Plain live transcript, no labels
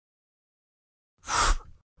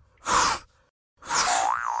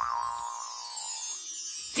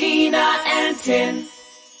Tina and Tin.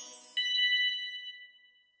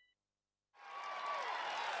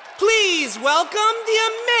 Please welcome the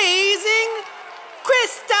amazing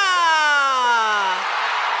CHRISTA!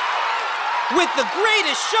 With the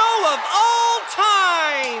greatest show of all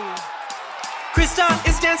time! CHRISTA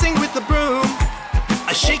is dancing with the broom,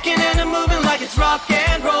 a shaking and a moving like it's rock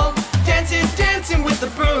and roll. Dancing, dancing with the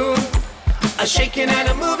broom, a shaking and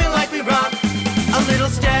a moving like we rock. A little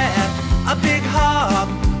step, a big hop,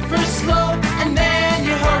 first slow and then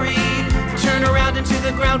you hurry. Turn around into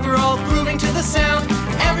the ground, we're all grooving to the sound.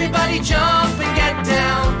 Everybody jump and get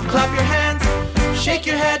down. Clap your hands, shake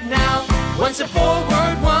your head now. One step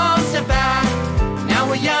forward, one step back. Now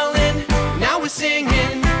we're yelling, now we're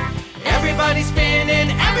singing. Everybody's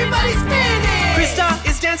spinning, everybody's spinning. CHRISTA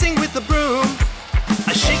is dancing with the broom,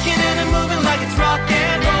 a shaking and a moving like it's rock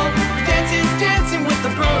and roll. Dancing, dancing with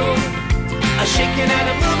the broom, a shaking and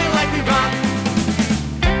a moving like we rock.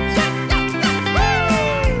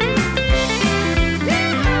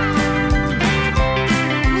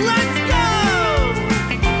 Let's go!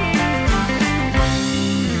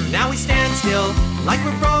 Now we stand still like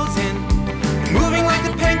we're frozen, moving like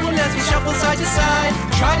the penguin as we shuffle side to side.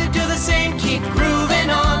 Try to do the same, keep grooving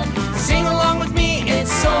on. Sing along with me,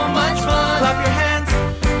 it's so much fun. Clap your hands,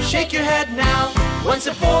 shake your head now. One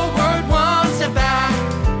step forward, one step back.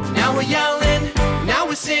 Now we're yelling, now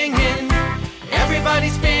we're singing.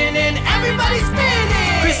 Everybody's spinning, everybody's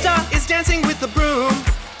spinning. CHRISTA is dancing with the broom,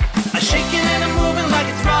 a shaking and a moving like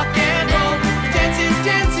it's rock and roll. Dancing,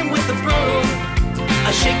 dancing with the broom,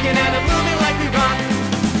 a shaking and a moving like we rock.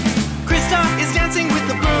 CHRISTA is dancing with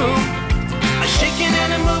the broom, a shaking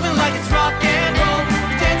and a moving like it's rock and roll.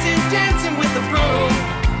 Dancing, dancing with the broom,